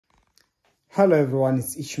Hello everyone,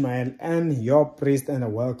 it's Ishmael and your priest, and I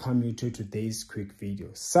welcome you to today's quick video.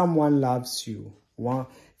 Someone loves you,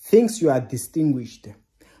 thinks you are distinguished.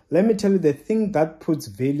 Let me tell you, the thing that puts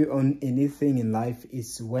value on anything in life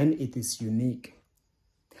is when it is unique.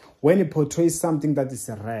 When it portrays something that is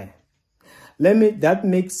rare. That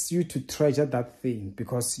makes you to treasure that thing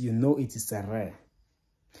because you know it is rare.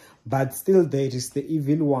 But still there is the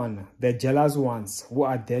evil one, the jealous ones who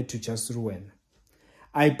are there to just ruin.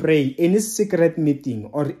 I pray any secret meeting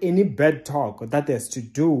or any bad talk that has to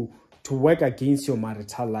do to work against your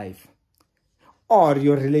marital life or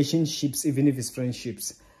your relationships, even if it's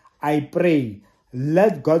friendships, I pray,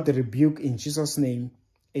 let God rebuke in Jesus' name.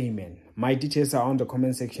 Amen. My details are on the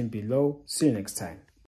comment section below. See you next time.